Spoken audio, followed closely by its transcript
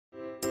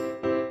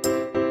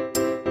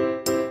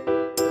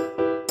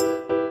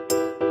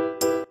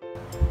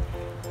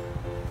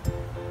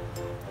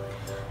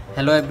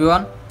Hello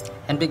everyone,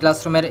 NP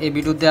ক্লাসরুমের এই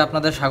ভিডিওতে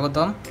আপনাদের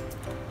স্বাগতম।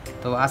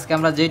 তো আজকে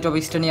আমরা যেই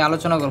টপিকসটা নিয়ে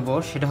আলোচনা করব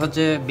সেটা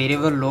হচ্ছে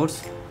variable loads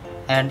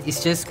and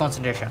stress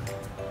concentration.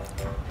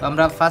 তো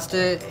আমরা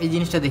ফার্স্টে এই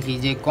জিনিসটা দেখি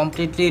যে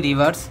completely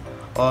reverse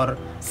or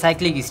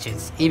cyclic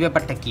stress, এই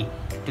ব্যাপারটা কি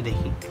একটু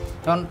দেখি।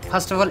 কারণ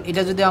ফার্স্ট অফ অল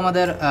এটা যদি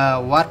আমাদের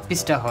ওয়ার্ক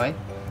পিসটা হয়,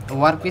 তো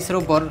ওয়ার্ক পিসের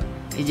উপর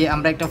এই যে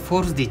আমরা একটা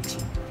ফোর্স দিচ্ছি,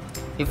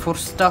 এই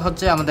ফোর্সটা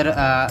হচ্ছে আমাদের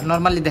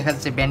নর্মালি দেখা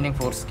যাচ্ছে ব্যান্ডিং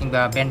ফোর্স কিংবা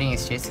ব্যান্ডিং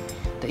স্ট্রেস।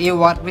 তো এই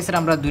ওয়ার্ক পিসের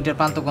আমরা দুইটা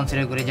প্রান্ত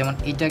কনসিডার করি, যেমন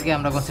এইটাকে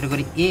আমরা কনসিডার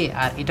করি এ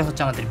আর এটা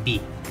হচ্ছে আমাদের বি।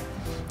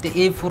 তো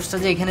এই ফোর্সটা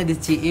যে এখানে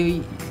দিচ্ছি, এই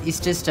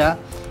স্ট্রেসটা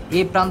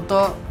এই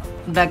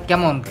প্রান্তটা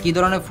কেমন কী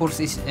ধরনের ফোর্স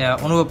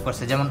অনুভব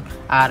করছে, যেমন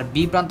আর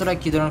বি প্রান্তটা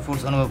কী ধরনের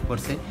ফোর্স অনুভব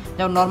করছে।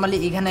 যেমন নর্মালি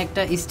এখানে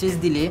একটা স্ট্রেস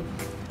দিলে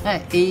হ্যাঁ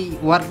এই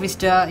ওয়ার্ক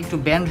পিসটা একটু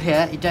ব্যান্ড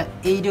হয়ে এটা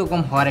এইরকম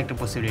হওয়ার একটা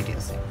পসিবিলিটি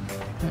আছে,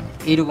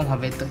 এইরকম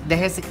হবে। তো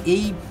দেখা যাচ্ছে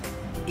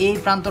এই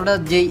প্রান্তটা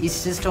যেই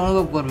স্ট্রেসটা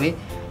অনুভব করবে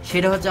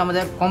সেটা হচ্ছে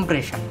আমাদের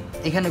কম্প্রেশন,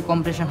 এখানে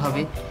কম্প্রেশন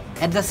হবে।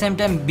 At the same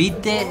time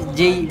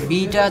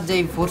beta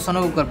যেই ফোর্স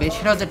অনুভব করবে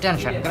সেটা হচ্ছে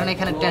টেনশন, কারণ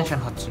এখানে টেনশন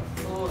হচ্ছে,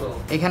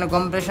 এখানে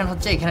কম্প্রেশন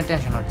হচ্ছে, এখানে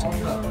টেনশন হচ্ছে।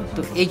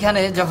 তো এইখানে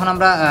যখন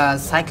আমরা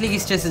সাইক্লিক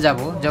স্ট্রেসে যাব,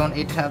 যেমন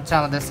এটা হচ্ছে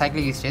আমাদের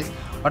সাইক্লিক স্ট্রেস,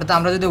 অর্থাৎ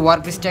আমরা যদি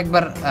ওয়ার্ক পিসটা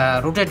একবার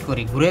রোটেট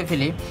করি, ঘুরে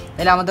ফেলি,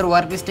 তাহলে আমাদের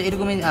ওয়ার্ক পিসটা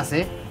এরকমই আছে,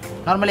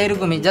 নর্মালি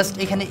এরকমই, জাস্ট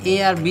এখানে এ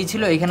আর বি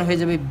ছিল, এখানে হয়ে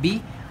যাবে বি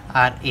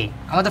আর এ।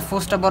 আমাদের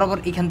ফোর্সটা বরাবর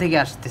এখান থেকে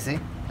আসতেছে,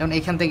 যেমন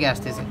এখান থেকে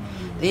আসতেছে।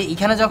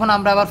 এখানে যখন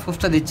আমরা আবার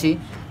ফোর্সটা দিচ্ছি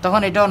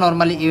তখন এটাও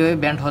নর্মালি এইভাবে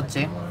ব্যান্ড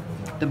হচ্ছে।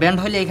 তো ব্যান্ড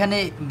হলে এখানে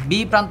বি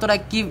প্রান্তটা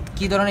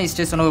কী ধরনের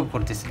স্ট্রেস অনুভব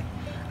করতেছে,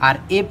 আর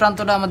এ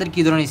প্রান্তটা আমাদের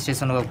কী ধরনের স্ট্রেস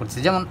অনুভব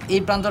করতেছে। যেমন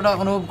এই প্রান্তটা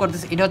অনুভব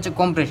করতেছে, এটা হচ্ছে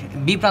কম্প্রেশন,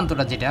 বি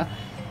প্রান্তটা যেটা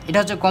এটা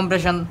হচ্ছে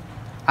কম্প্রেশন,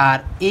 আর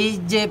এই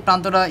যে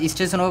প্রান্তটা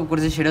স্ট্রেস অনুভব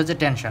করছে সেটা হচ্ছে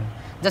টেনশন।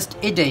 জাস্ট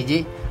এটাই যে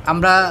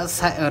আমরা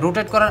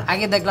রোটেট করার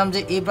আগে দেখলাম যে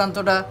এই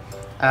প্রান্তটা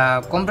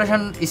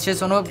কম্প্রেশন স্ট্রেস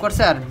অনুভব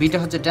করছে আর বিটা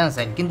হচ্ছে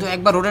টেনসাইল, কিন্তু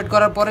একবার রোটেট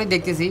করার পরেই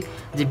দেখতেছি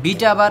যে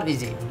বিটা আবার এই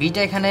যে বিটা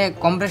এখানে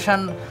কম্প্রেশন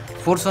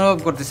ফোর্স অনুভব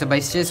করতেছে বা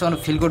স্ট্রেস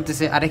ফিল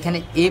করতেছে, আর এখানে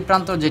এই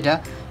প্রান্ত যেটা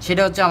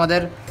সেটা হচ্ছে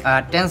আমাদের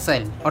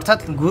টেনসাইল, অর্থাৎ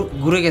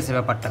ঘুরে গেছে,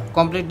 ব্যাপারটা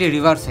কমপ্লিটলি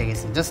রিভার্স হয়ে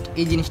গেছে। জাস্ট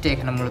এই জিনিসটা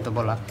এখানে মূলত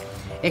বলা।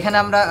 এখানে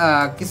আমরা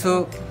কিছু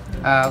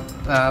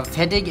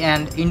ফ্যাটিগ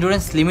অ্যান্ড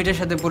ইন্ডুরেন্স লিমিটের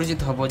সাথে পরিচিত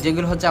হব,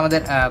 যেগুলো হচ্ছে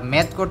আমাদের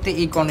ম্যাথ করতে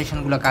এই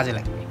কন্ডিশনগুলো কাজে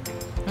লাগবে।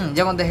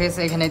 যেমন দেখা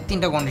গেছে এখানে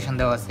তিনটা কন্ডিশন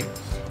দেওয়া আছে।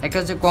 একটা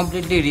হচ্ছে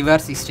কমপ্লিটলি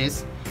রিভার্স স্ট্রেস,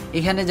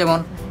 এখানে যেমন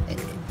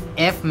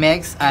এফ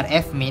ম্যাক্স আর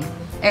এফ মিন,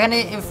 এখানে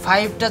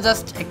 5টা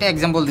জাস্ট একটা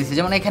এক্সাম্পল দিচ্ছি।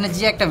 যেমন এখানে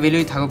যে একটা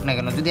ভ্যালুই থাকুক না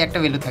কেন, যদি একটা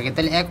ভ্যালু থাকে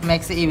তাহলে এফ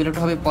ম্যাক্সে এই ভ্যালুটা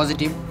হবে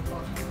পজিটিভ,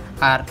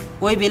 আর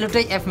ওই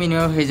ভ্যালুটাই এফ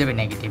মিনিমাম হয়ে যাবে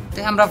নেগেটিভ। তো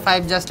আমরা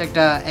 5 জাস্ট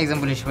একটা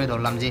এক্সাম্পল হিসেবে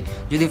ধরলাম যে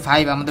যদি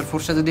 5 আমাদের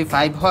ফোর্সটা যদি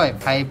 5 হয়,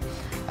 5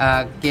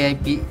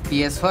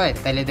 KIPS হয়,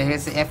 তাহলে দেখা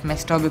যাচ্ছে এফ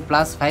ম্যাক্সটা হবে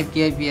প্লাস 5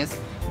 KIPS,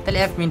 তাহলে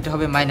এফ মিনটা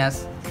হবে মাইনাস।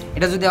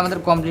 এটা যদি আমাদের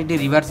কমপ্লিটলি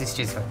রিভার্স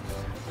স্ট্রেস হয়।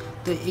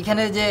 তো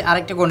এখানে যে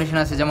আরেকটা কন্ডিশন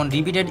আছে যেমন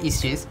রিপিটেড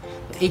স্ট্রেস,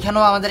 তো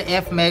এখানেও আমাদের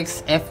এফ ম্যাক্স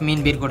এফ মিন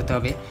বের করতে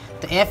হবে।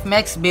 তো এফ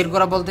ম্যাক্স বের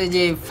করা বলতে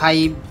যে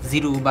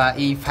 5 বা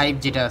এই 5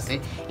 যেটা আছে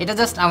এটা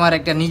জাস্ট আমার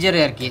একটা নিজের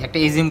আর কি একটা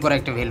এজিউম করা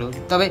একটা ভ্যালু।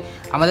 তবে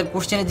আমাদের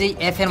কোশ্চেনে যেই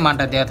এফ এর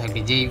মানটা দেওয়া থাকবে,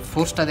 যেই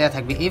ফোর্সটা দেওয়া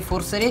থাকবে, এই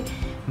ফোর্সেরই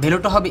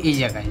ভ্যালুটা হবে এই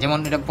জায়গায়, যেমন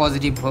এটা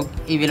পজিটিভ হোক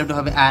এই ভ্যালুটা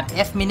হবে, আর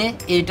এফ মিনে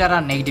এইটার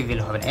আর নেগেটিভ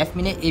ভ্যালু হবে না, এফ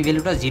মিনে এই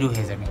ভ্যালুটা 0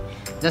 হয়ে যাবে।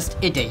 জাস্ট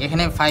এটাই,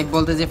 এখানে 5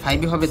 বলতে যে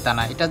 5ই হবে তা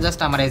না, এটা জাস্ট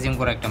আমার এজিউম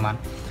করা একটা মান।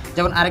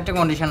 যেমন আরেকটা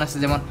কন্ডিশন আছে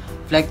যেমন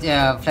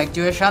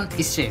ফ্ল্যাকচুয়েশন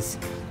স্ট্রেস,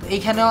 তো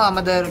এইখানেও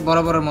আমাদের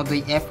বরাবরের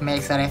মতোই এফ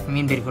ম্যাক্স আর এফ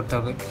মিন বের করতে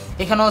হবে।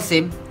 এখানেও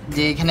সেম,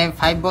 যে এখানে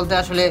 5 বলতে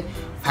আসলে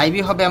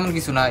 5ই হবে এমন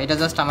কিছু না, এটা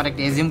জাস্ট আমার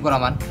একটা এজিউম করা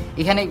মান।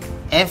 এখানে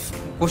এফ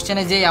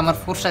কোশ্চেনে যে আমার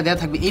ফোর্সটা দেওয়া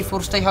থাকবে এই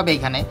ফোর্সটাই হবে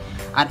এখানে,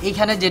 আর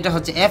এখানে যেটা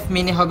হচ্ছে এফ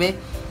মিনে হবে,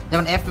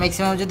 যেমন এফ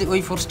ম্যাক্সিমাম যদি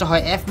ওই ফোর্সটা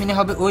হয়, এফ মিনে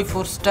হবে ওই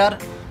ফোর্সটার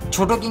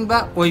ছোট কিংবা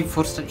ওই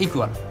ফোর্সটার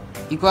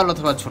ইকুয়াল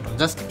অথবা ছোট।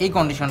 জাস্ট এই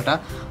কন্ডিশনটা,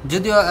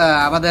 যদিও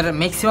আমাদের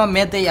ম্যাক্সিমাম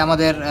ম্যাথেই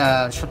আমাদের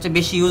সবচেয়ে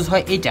বেশি ইউজ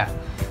হয় এইটা,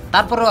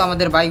 তারপরেও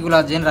আমাদের বাইকগুলো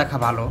জেনে রাখা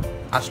ভালো,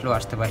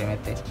 আসতে পারে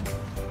ম্যাথে।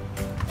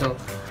 তো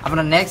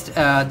আমরা নেক্সট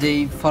যেই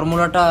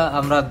ফর্মুলাটা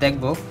আমরা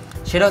দেখব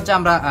সেটা হচ্ছে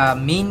আমরা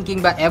মিন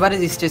কিংবা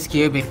অ্যাভারেজ স্ট্রেস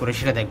কীভাবে বের করে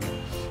সেটা দেখব।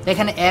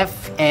 এখানে এফ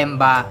এম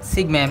বা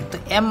সিগমা এম, তো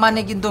এম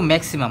মানে কিন্তু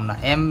ম্যাক্সিমাম না,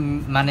 এম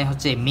মানে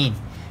হচ্ছে মিন।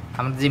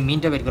 আমরা যে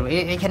মিনটা বের করবো,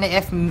 এখানে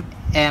এফ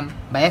এম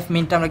বা এফ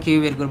মিনটা আমরা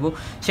কীভাবে বের করবো,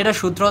 সেটা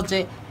সূত্র হচ্ছে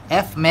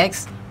F max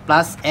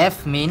plus F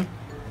mean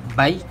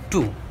by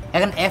 2।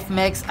 এখন এফ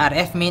ম্যাক্স আর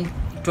এফ মিন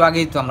একটু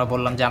আগেই তো আমরা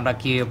বললাম যে আমরা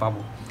কীভাবে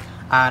পাবো।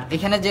 আর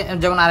এখানে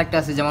যেমন আরেকটা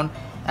আছে যেমন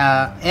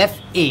এফ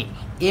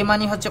এ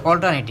মানে হচ্ছে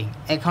অল্টারনেটিং।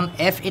 এখন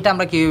এফ এটা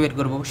আমরা কীভাবে বের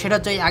করবো, সেটা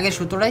হচ্ছে এই আগের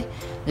সূত্রটাই,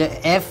 যে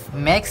এফ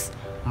ম্যাক্স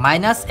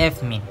মাইনাস এফ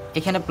মিন,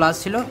 এখানে প্লাস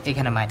ছিল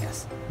এখানে মাইনাস,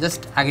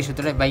 জাস্ট আগে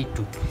সূত্রটাই by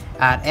 2।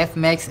 R F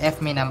max F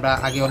মিন আমরা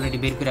আগে অলরেডি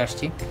বের করে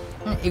আসছি।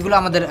 এগুলো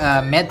আমাদের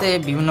ম্যাথে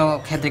বিভিন্ন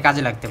ক্ষেত্রে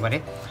কাজে লাগতে পারে।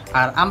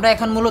 আর আমরা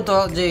এখন মূলত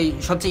যে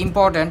সবচেয়ে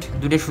ইম্পর্ট্যান্ট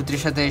দুটো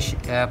সূত্রের সাথে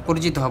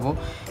পরিচিত হব,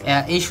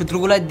 এই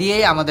সূত্রগুলো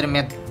দিয়েই আমাদের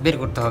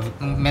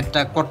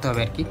ম্যাথটা করতে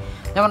হবে আর কি।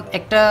 যেমন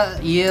একটা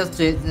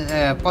হচ্ছে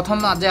প্রথম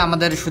যে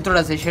আমাদের সূত্রটা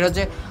আছে সেটা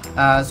হচ্ছে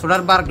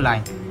সোডারবার্গ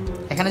লাইন।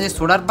 এখানে যে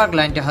সোডারবার্গ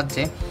লাইনটা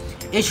হচ্ছে,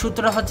 এই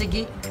সূত্রটা হচ্ছে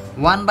কি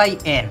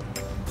 1/n,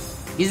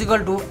 is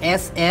equal to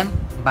S M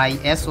by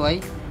S Y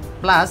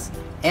plus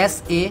S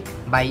A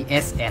by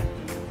S N.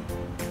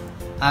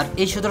 আর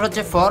এই সূত্র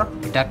হচ্ছে ফর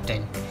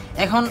ডাকটাইল।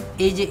 এখন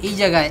এই যে এই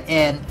জায়গায়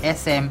N,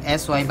 S M,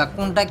 S Y বা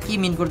কোনটা কি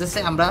মিন করতেছে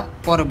আমরা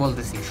পরে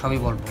বলতেছি, সবই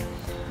বলবো।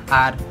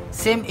 আর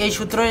সেম এই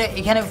সূত্রে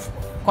এখানে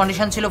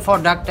কন্ডিশন ছিল ফর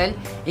ডাকটাইল,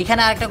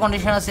 এখানে আরেকটা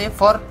কন্ডিশন আছে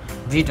ফর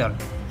ব্রিটল।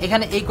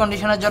 এখানে এই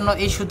কন্ডিশনের জন্য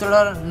এই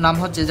সূত্রটার নাম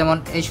হচ্ছে, যেমন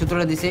এই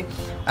সূত্রটা দিছে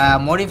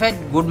মডিফাইড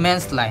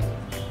গুডম্যানস লাইন।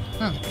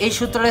 এই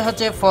সূত্রটা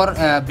হচ্ছে ফর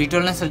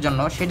ব্রিটলনেসের জন্য,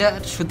 সেটা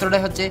সূত্রটা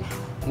হচ্ছে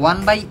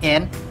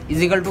 1/n is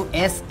equal to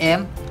S M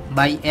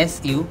by S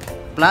U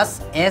plus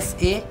S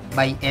A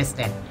by S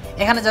N.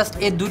 এখানে জাস্ট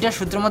এই দুইটা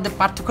সূত্রের মধ্যে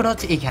পার্থক্যটা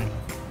হচ্ছে এখানে,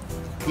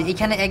 যে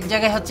এখানে এক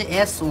জায়গায় হচ্ছে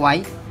এস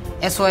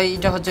ওয়াই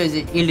এটা হচ্ছে ওই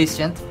যে ইল্ড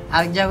স্ট্রেংথ,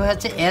 আরেক জায়গায়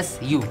হচ্ছে এস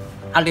ইউ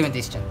আলটিমেট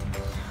স্ট্রেংথ।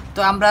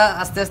 তো আমরা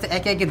আস্তে আস্তে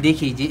একে একে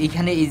দেখি যে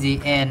এখানে এই যে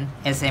N,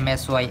 S M,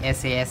 S Y,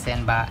 S A, S N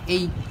বা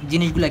এই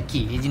জিনিসগুলো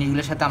কি, এই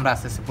জিনিসগুলোর সাথে আমরা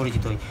আস্তে আস্তে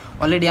পরিচিত হই।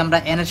 অলরেডি আমরা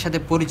এন এর সাথে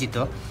পরিচিত।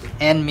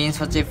 এন মিনস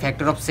হচ্ছে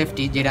ফ্যাক্টর অফ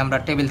সেফটি, যেটা আমরা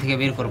টেবিল থেকে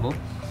বের করব।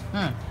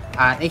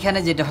 আর এখানে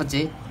যেটা হচ্ছে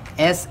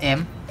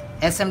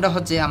এস এমটা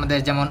হচ্ছে আমাদের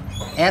যেমন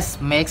এস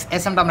ম্যাক্স,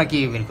 এস এমটা আমরা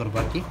কীভাবে বের করবো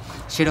আর কি,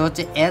 সেটা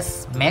হচ্ছে S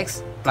max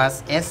plus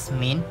S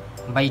mean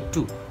by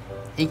 2।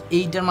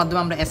 এইটার মাধ্যমে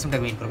আমরা এস এমটা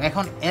বের করবো।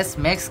 এখন এস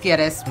ম্যাক্স কি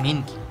আর এস মিন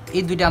কি,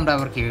 এই দুইটা আমরা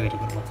আবার কীভাবে বের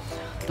করবো?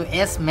 তো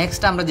এস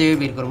ম্যাক্সটা আমরা যেভাবে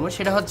বের করবো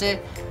সেটা হচ্ছে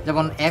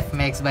যেমন এফ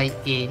ম্যাক্স বাই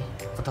এ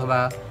অথবা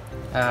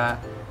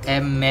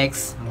এম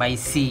ম্যাক্স বাই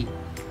সি,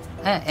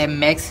 হ্যাঁ M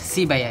max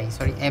C by I,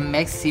 M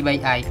max C by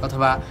I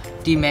অথবা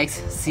টি ম্যাক্স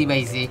সি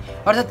বাই জে।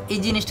 অর্থাৎ এই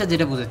জিনিসটা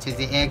যেটা বোঝাচ্ছে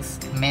যে এক্স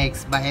ম্যাক্স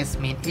বা এস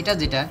মিন, এটা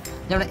যেটা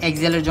যেমন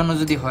এক্সেলের জন্য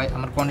যদি হয়,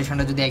 আমার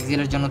কন্ডিশনটা যদি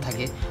এক্সেলের জন্য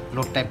থাকে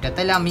লোড টাইপটা,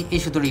 তাহলে আমি এই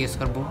সূত্রটা ইউজ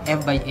করবো এফ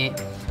বাই এ।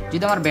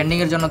 যদি আমার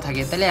ব্যান্ডিংয়ের জন্য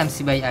থাকে তাহলে এম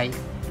সি বাই আই,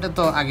 এটা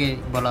তো আগে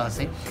বলা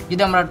আছে।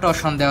 যদি আমরা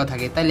টর্শন দেওয়া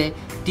থাকে তাহলে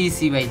T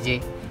C by J,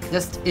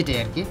 just এটাই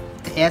আর কি।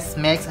 এস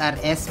ম্যাক্স আর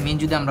এস মিন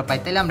যদি আমরা পাই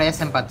তাহলে আমরা এস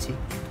এম পাচ্ছি,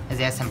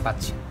 যে এস এম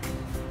পাচ্ছি।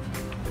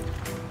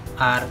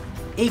 আর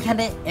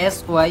এইখানে এস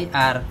ওয়াই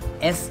আর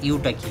এস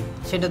ইউটা কি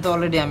সেটা তো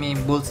অলরেডি আমি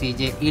বলছি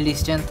যে ইল্ড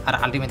স্ট্রেংথ আর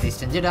আলটিমেট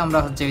স্ট্রেংথ, যেটা আমরা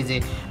হচ্ছে ওই যে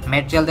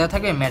ম্যাটেরিয়াল দেওয়া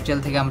থাকবে, ম্যাটেরিয়াল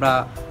থেকে আমরা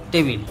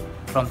টেবিল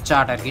ফ্রম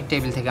চার্ট আর কি,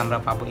 টেবিল থেকে আমরা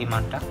পাবো এই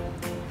মানটা।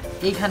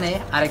 এইখানে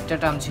আরেকটা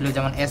টার্ম ছিল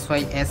যেমন এস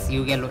ওয়াই এস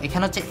ইউ গেল,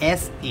 এখানে হচ্ছে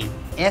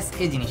এস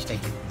এ জিনিসটা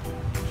কি,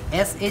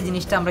 এস এ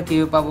জিনিসটা আমরা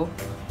কীভাবে পাবো?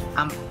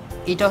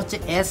 এটা হচ্ছে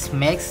S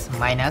max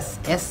minus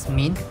S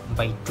mean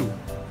by 2।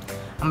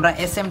 আমরা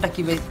এস এমটা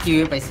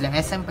কীভাবে পাইছিলাম?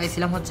 এস এম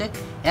পাইছিলাম হচ্ছে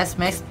S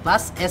max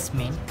plus S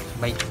mean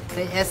by 2।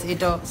 তাই এস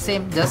এটা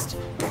সেম, জাস্ট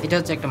এটা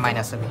হচ্ছে একটা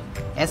মাইনাস হবে,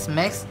 S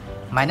max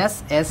minus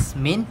S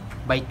mean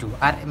by 2।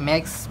 R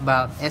max বা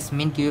এস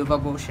মিন কীভাবে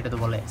পাবো সেটা তো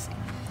বলে আছে।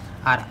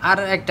 আর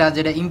একটা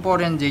যেটা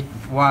ইম্পর্টেন্ট যে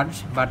ওয়ার্ড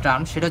বা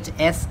টার্ম সেটা হচ্ছে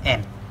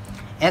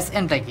এস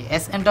এনটা কি?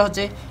 এস এনটা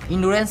হচ্ছে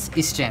ইন্ডুরেন্স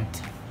স্ট্রেংথ।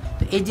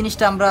 তো এই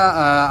জিনিসটা আমরা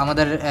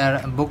আমাদের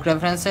বুক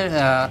রেফারেন্সের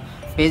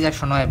পেজ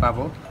 109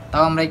 পাবো।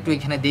 তাও আমরা একটু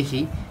এখানে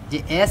দেখি যে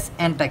এস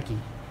এনটা কি।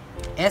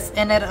 এস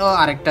এনেরও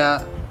আরেকটা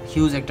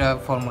হিউজ একটা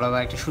ফর্মুলা বা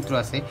একটা সূত্র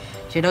আছে,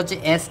 সেটা হচ্ছে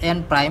S N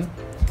prime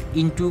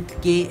into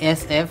K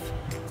S F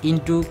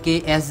into K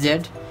S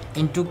Z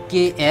into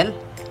k L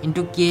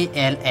into k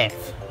L F.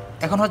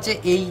 এখন হচ্ছে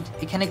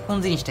এখানে কোন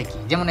জিনিসটা কি?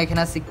 যেমন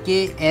এখানে আছে কে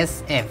এস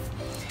এফ,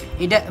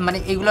 এটা মানে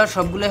এগুলোর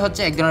সবগুলো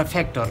হচ্ছে এক ধরনের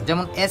ফ্যাক্টর।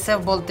 যেমন এস এফ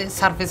বলতে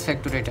সারফেস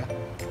ফ্যাক্টর,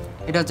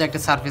 এটা হচ্ছে একটা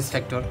surface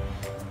factor.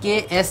 K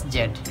S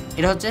Z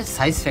এটা হচ্ছে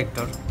সাইজ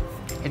ফ্যাক্টর,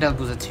 এটা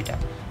বোঝাচ্ছে।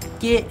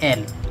 কে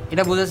এল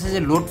এটা বোঝাচ্ছে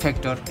যে লোড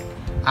ফ্যাক্টর।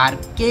 আর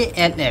কে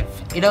এল এফ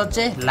এটা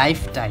হচ্ছে লাইফ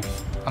টাইপ,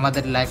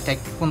 আমাদের লাইফ টাইপ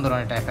কোন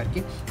ধরনের টাইপ আর কি,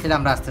 সেটা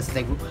আমরা আস্তে আস্তে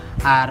দেখব।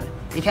 আর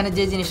এখানে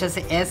যে জিনিসটা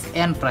আছে এস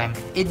এন প্রাইম,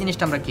 এই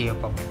জিনিসটা আমরা কীভাবে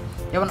পাবো?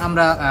 যেমন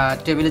আমরা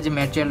টেবিলে যে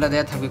ম্যাটেরিয়ালটা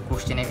দেওয়া থাকবে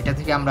কোশ্চেনে, এটা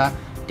থেকে আমরা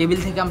টেবিল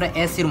থেকে আমরা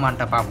এস ইউর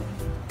মানটা পাবো।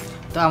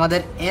 তো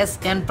আমাদের এস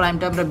এন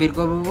প্রাইমটা আমরা বের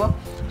করবো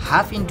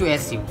হাফ ইন্টু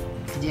এস ইউ,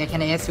 যে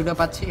এখানে এস ইউটা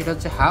পাচ্ছি, এটা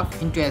হচ্ছে half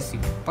into S U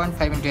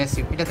 0.5 into S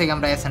U, এটা থেকে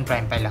আমরা এস এন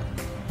প্রাইম পাইলাম।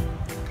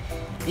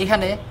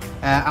 এখানে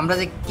আমরা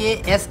যে কে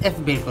এস এফ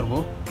বের করবো,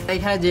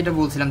 এখানে যেটা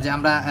বলছিলাম যে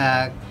আমরা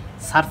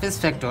সারফেস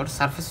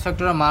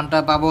ফ্যাক্টরের মানটা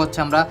পাবো হচ্ছে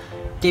আমরা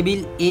টেবিল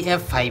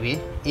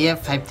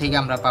AF5 থেকে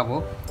আমরা পাবো।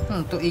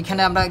 তো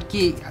আমরা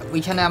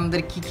ওইখানে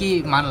আমাদের কি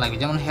মান লাগবে?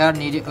 যেমন here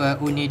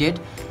we needed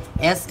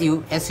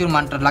S your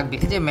মানটা লাগবে,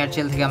 এই যে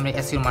ম্যাটেরিয়াল থেকে আমরা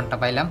এস ইউর মানটা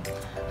পাইলাম।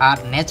 আর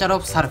নেচার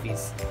অফ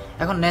সারফেস,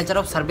 এখন নেচার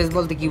অফ সারফেস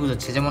বলতে কি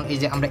বোঝাচ্ছে? যেমন এই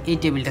যে আমরা এই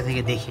টেবিলটা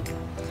থেকে দেখি,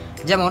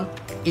 যেমন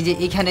এই যে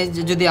এখানে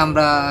যদি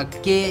আমরা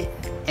কে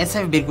এস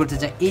এফ বের করতে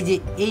চাই,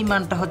 এই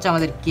মানটা হচ্ছে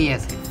আমাদের কে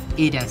এস এফ,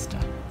 এই রেঞ্জটা,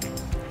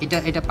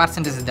 এটা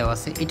পার্সেন্টেজে দেওয়া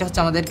আছে, এটা হচ্ছে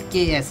আমাদের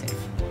কে এস এফ।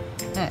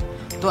 হ্যাঁ,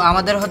 তো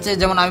আমাদের হচ্ছে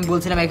যেমন আমি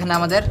বলছিলাম এখানে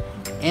আমাদের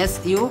এস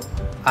ইউ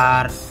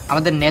আর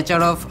আমাদের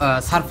নেচার অফ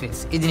সারফেস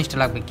এই জিনিসটা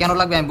লাগবে। কেন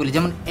লাগবে আমি বলি,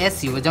 যেমন এস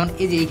ইউ, যেমন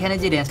এই যে এখানে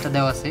যে রেঞ্জটা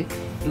দেওয়া আছে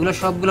এগুলো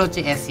সবগুলো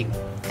হচ্ছে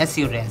এস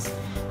ইউ রেঞ্জ।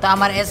 তা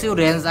আমার এস ইউ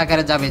রেঞ্জ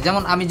আকারে যাবে।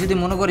 যেমন আমি যদি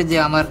মনে করি যে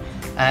আমার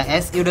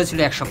এস ইউটা ছিল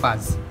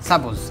 105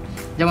 সাপোজ,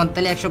 যেমন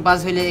তাহলে 105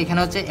 হইলে এখানে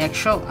হচ্ছে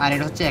 100 আর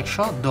এটা হচ্ছে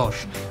 110,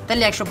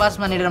 তাহলে 105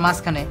 মানে এটার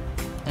মাঝখানে,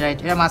 রাইট,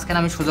 এটার মাঝখানে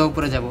আমি সোজা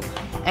উপরে যাব।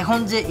 এখন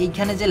যে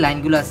এইখানে যে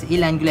লাইনগুলো আছে এই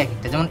লাইনগুলো এক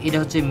একটা, যেমন এটা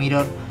হচ্ছে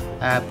মিরর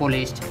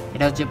পলিশড,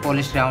 এটা হচ্ছে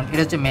পলিশ রাউন্ড,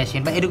 এটা হচ্ছে মেশিন,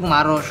 বা এরকম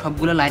আরও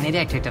সবগুলো লাইনেরই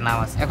একটা একটা নাম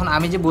আছে। এখন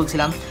আমি যে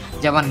বলছিলাম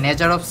যে আমার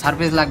নেচার অফ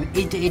সারফেস লাগবে,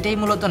 এটাই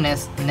মূলত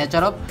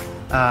নেচার অফ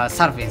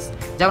সারফেস।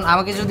 যেমন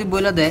আমাকে যদি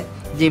বলে দেয়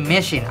যে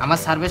মেশিন, আমার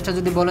সারফেসটা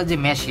যদি বলে যে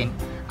মেশিন,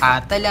 আর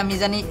তাইলে আমি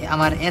জানি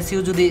আমার এসইউ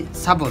যদি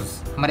সাপোজ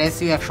আমার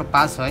এসইউ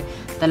 105 হয়,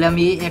 তাহলে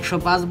আমি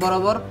 105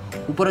 বরাবর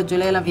উপরে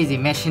চলে গেলাম, এই যে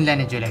মেশিন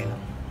লাইনে চলে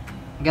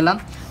গেলাম।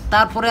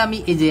 তারপরে আমি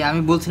এই যে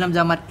আমি বলছিলাম যে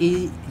আমার এই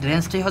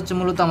রেঞ্জটাই হচ্ছে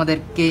মূলত আমাদের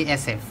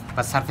KSF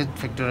বা সারফেস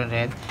ফ্যাক্টরের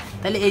রেঞ্জ।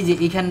 তাহলে এই যে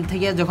এখান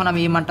থেকে যখন আমি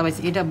এই মানটা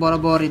পাইছি, এটা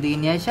বরাবর এদিকে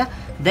নিয়ে আসা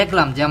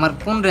দেখলাম যে আমার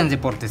কোন রেঞ্জে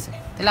পড়তেছে।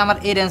 তাহলে আমার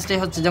এই রেঞ্জটাই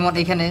হচ্ছে, যেমন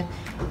এখানে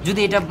যদি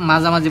এটা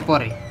মাঝামাঝি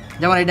পড়ে,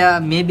 যেমন এটা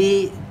মেবি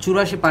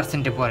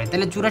 84% পড়ে,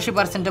 তাহলে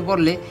 84%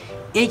 পড়লে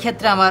এই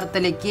ক্ষেত্রে আমার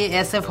তাহলে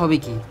KSF হবে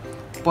কি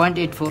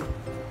 0.84,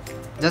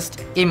 জাস্ট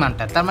এই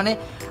মানটা। তার মানে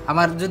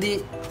আমার যদি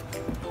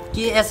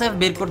KSF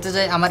বের করতে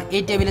চাই, আমার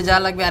এই টেবিলে যা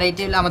লাগবে আর এই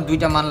টেবিলে আমার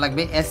দুইটা মান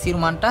লাগবে, এসির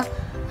মানটা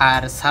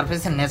আর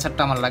সারফেসের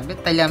নেচারটা আমার লাগবে,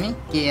 তাইলে আমি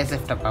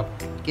KSFটা পাবো,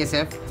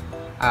 KSF।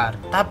 আর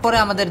তারপরে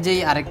আমাদের যেই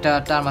আরেকটা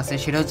টার্ম আছে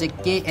সেটা হচ্ছে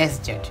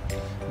KSZ,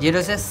 যেটা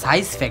হচ্ছে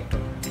সাইজ ফ্যাক্টর।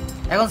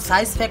 এখন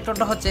সাইজ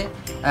ফ্যাক্টরটা হচ্ছে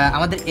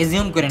আমাদের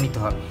এজিউম করে নিতে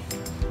হবে।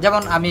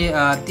 যেমন আমি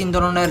 3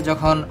 ধরনের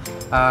যখন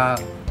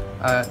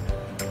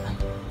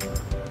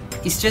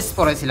স্ট্রেস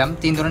পড়েছিলাম,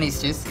 3 ধরনের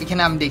স্ট্রেস,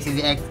 এখানে আমি দেখছি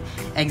যে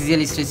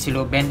অ্যাক্সিয়াল স্ট্রেস ছিল,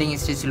 বেন্ডিং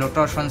স্ট্রেস ছিল,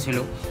 টরশন ছিল।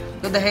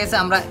 তো দেখা গেছে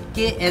আমরা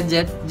KSZ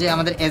যে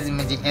আমাদের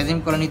এজিউম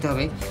করে নিতে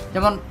হবে।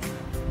 যেমন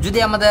যদি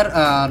আমাদের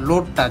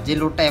যে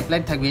লোডটা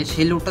অ্যাপ্লাইড থাকবে,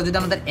 সেই লোডটা যদি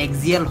আমাদের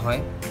অ্যাক্সিয়াল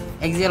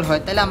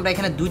হয়, তাহলে আমরা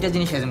এখানে দুইটা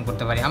জিনিস এজিউম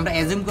করতে পারি। আমরা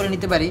এজিউম করে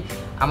নিতে পারি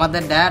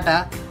আমাদের ডায়াটা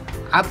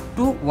আপ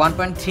টু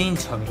 1.3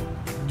 ইঞ্চ হবে।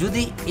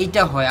 যদি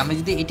এইটা হয়, আমি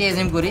যদি এটা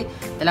এজিউম করি,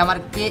 তাহলে আমার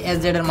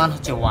KSZ এর মান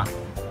হচ্ছে 1,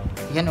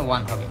 এখানে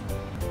 1 হবে।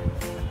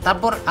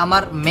 তারপর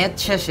আমার ম্যাথ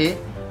শেষে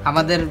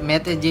আমাদের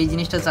ম্যাথে যেই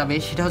জিনিসটা চাবে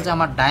সেটা হচ্ছে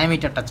আমার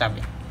ডায়ামিটারটা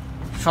চাবে।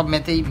 সব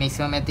ম্যাথেই,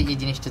 ম্যাক্সিমাম ম্যাথে এই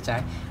জিনিসটা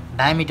চায়,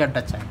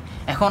 ডায়ামিটারটা চায়।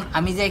 এখন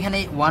আমি যে এখানে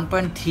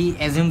 1.3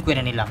 এজিউম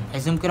করে নিলাম,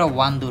 এজিউম করে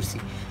 1 ধরছি,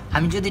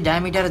 আমি যদি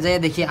ডায়ামিটার যাই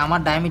দেখি আমার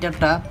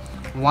ডায়ামিটারটা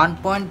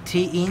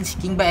 1.3 ইঞ্চ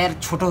কিংবা এর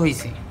ছোট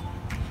হয়েছে,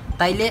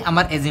 তাইলে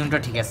আমার এজিউমটা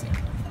ঠিক আছে।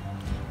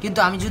 কিন্তু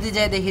আমি যদি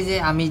যাই দেখি যে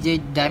আমি যে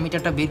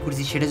ডায়ামিটারটা বের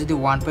করছি সেটা যদি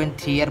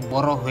 1.3 এর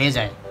বড় হয়ে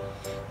যায়,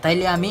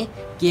 তাইলে আমি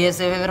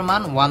KSF এর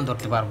মান 1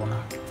 ধরতে পারবো না।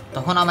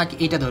 তখন আমাকে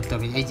এটা ধরতে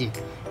হবে, এই যে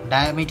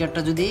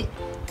ডায়ামিটারটা যদি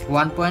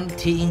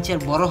 1.3 ইঞ্চের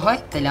বড় হয়,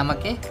 তাহলে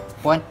আমাকে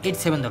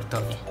 0.87 ধরতে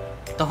হবে।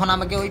 তখন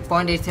আমাকে ওই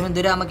 0.87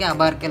 ধরে আমাকে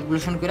আবার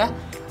ক্যালকুলেশন করে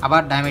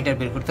আবার ডায়ামিটার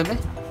বের করতে হবে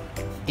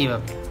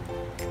এইভাবে।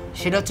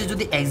 সেটা হচ্ছে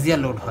যদি অ্যাক্সিয়াল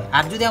লোড হয়।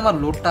 আর যদি আমার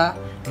লোডটা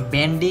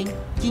বেন্ডিং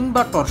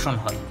কিংবা টরশন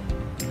হয়,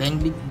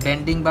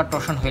 বেন্ডিং বা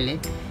টরশন হলে,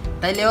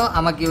 তাইলেও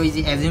আমাকে ওই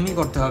যে অ্যাজিউমই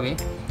করতে হবে।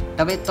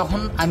 তবে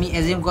তখন আমি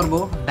অ্যাজিউম করব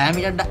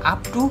ডায়ামিটারটা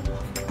আপ টু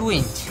 2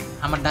 ইঞ্চ,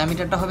 আমার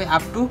ডায়ামিটারটা হবে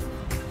আপ টু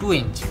 2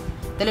 ইঞ্চ।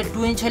 তাহলে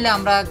 2 ইঞ্চ হলে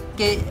আমরা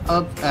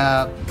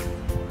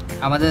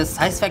আমাদের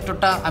সাইজ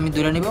ফ্যাক্টরটা আমি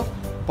ধরে নিব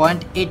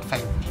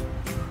 0.85,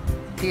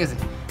 ঠিক আছে।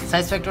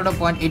 সাইজ ফ্যাক্টরটা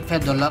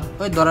 0.85 ধরলাম।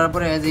 ওই ধরার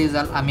পরে অ্যাজ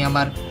ইউজুয়াল আমি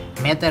আমার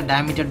ম্যাথের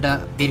ডায়ামিটারটা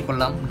বের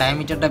করলাম।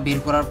 ডায়ামিটারটা বের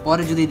করার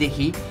পরে যদি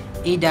দেখি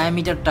এই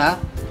ডায়ামিটারটা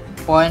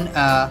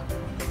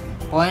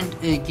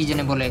কি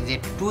জানে বলে যে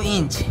 2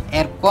 ইঞ্চ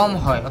এর কম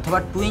হয় অথবা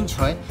 2 ইঞ্চ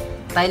হয়,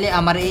 তাইলে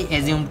আমার এই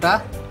অ্যাজিউমটা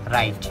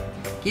রাইট।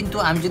 কিন্তু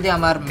আমি যদি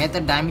আমার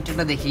ম্যাথের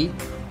ডায়ামিটারটা দেখি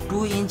 2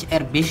 ইঞ্চ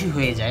এর বেশি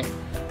হয়ে যায়,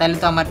 তাহলে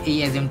তো আমার এই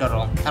অ্যাজিউমটা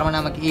রং। তার মানে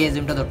আমাকে এই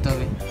অ্যাজিউমটা ধরতে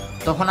হবে।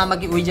 তখন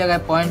আমাকে ওই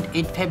জায়গায়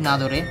 0.85 না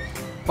ধরে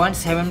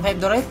 0.75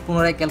 ধরে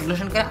পুনরায়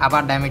ক্যালকুলেশন করে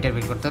আবার ডায়ামিটার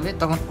বের করতে হবে,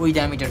 তখন ওই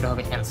ডায়ামিটারটা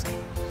হবে অ্যান্সার।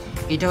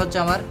 এটা হচ্ছে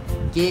আমার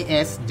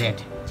KSZ,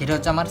 যেটা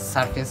হচ্ছে আমার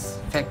surface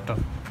factor,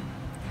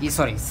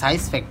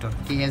 size factor,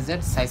 KSZ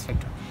size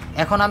factor.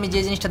 এখন আমি যে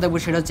জিনিসটা দেখবো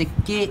সেটা হচ্ছে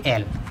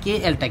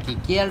KLটা কি?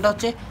 KLটা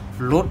হচ্ছে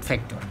লোড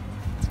ফ্যাক্টর।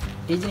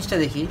 এই জিনিসটা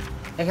দেখি,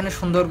 এখানে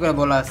সুন্দর করে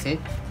বলা আছে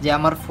যে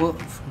আমার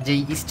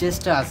যেই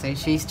স্ট্রেসটা আছে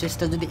সেই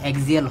স্ট্রেসটা যদি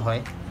অ্যাক্সিয়াল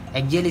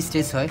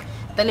স্ট্রেস হয়,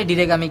 তাহলে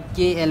ডিরেক্ট আমি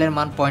KL এর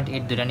মান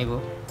 0.8 ধরে নিব।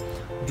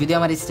 যদি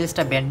আমার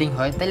স্ট্রেসটা বেন্ডিং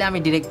হয়, তাহলে আমি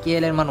ডিরেক্ট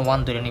KL এর মান 1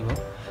 ধরে নিব।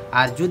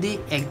 আর যদি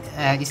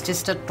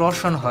স্ট্রেসটা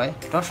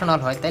টরশনাল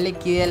হয়, তাহলে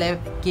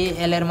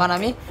KL এর মান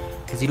আমি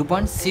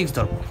 0.6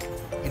 ধরবো,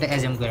 এটা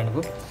অ্যাজিউম করে নেব।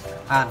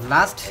 আর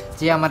লাস্ট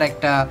যে আমার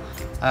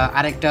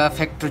আরেকটা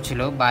ফ্যাক্টর ছিল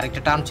বা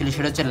আরেকটা টার্ম ছিল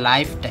সেটা হচ্ছে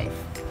লাইফ টাইপ।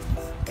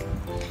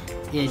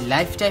 এই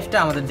লাইফ টাইপটা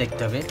আমাদের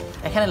দেখতে হবে।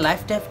 এখানে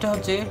লাইফ টাইপটা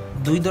হচ্ছে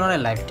 2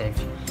 ধরনের লাইফ টাইপ।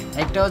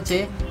 একটা হচ্ছে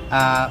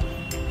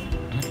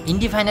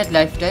ইনডিফাইনাইট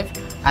লাইফ টাইপ,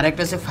 আর একটা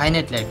হচ্ছে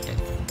ফাইনাইট লাইফ টাইপ।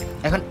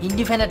 এখন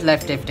ইনডিফাইনাইট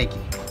লাইফ টাইপটা কি?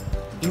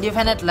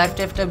 ইনডিফাইনাইট লাইফ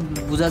টাইপটা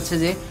বোঝাচ্ছে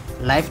যে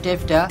লাইফ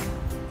টাইপটা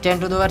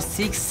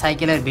 10⁶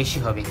 সাইকেলের বেশি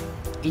হবে।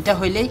 এটা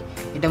হইলেই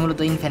এটা মূলত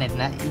ইনফাইনাইট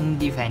না,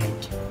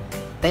 ইনডিফাইনাইট।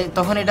 তাই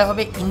তখন এটা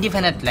হবে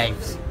ইনডিফাইনাইট লাইফ।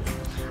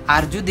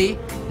 আর যদি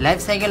লাইফ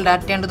সাইকেলটা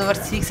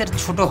 10⁶ এর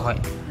ছোট হয়,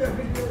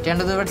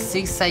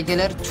 10⁶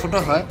 সাইকেলের ছোট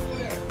হয়,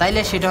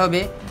 তাইলে সেটা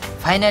হবে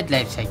ফাইনাইট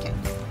লাইফ সাইকেল।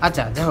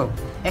 আচ্ছা, যাই হোক,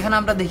 এখন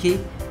আমরা দেখি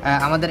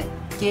আমাদের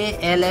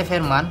KLF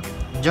এর মান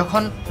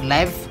যখন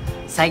লাইফ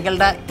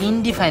সাইকেলটা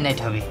ইনডিফাইনাইট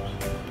হবে।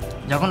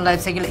 যখন লাইফ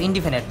সাইকেল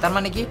ইনডিফাইনাইট, তার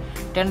মানে কি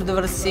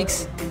 10⁶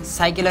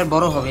 সাইকেলের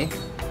বড় হবে,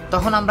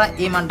 তখন আমরা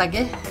এই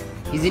মানটাকে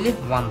ইজিলি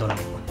 1 ধরে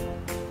নেব,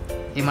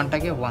 এই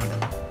মানটাকে 1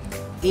 দেব।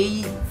 এই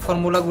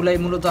ফর্মুলাগুলাই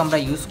মূলত আমরা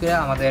ইউজ করে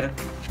আমাদের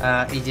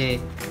এই যে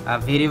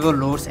variable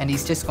loads and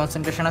stress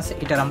concentration আছে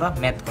এটার আমরা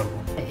ম্যাথ করব।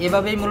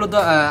 এভাবেই মূলত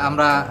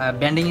আমরা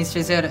বেন্ডিং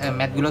স্ট্রেসের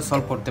ম্যাথগুলো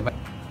সলভ করতে পারি।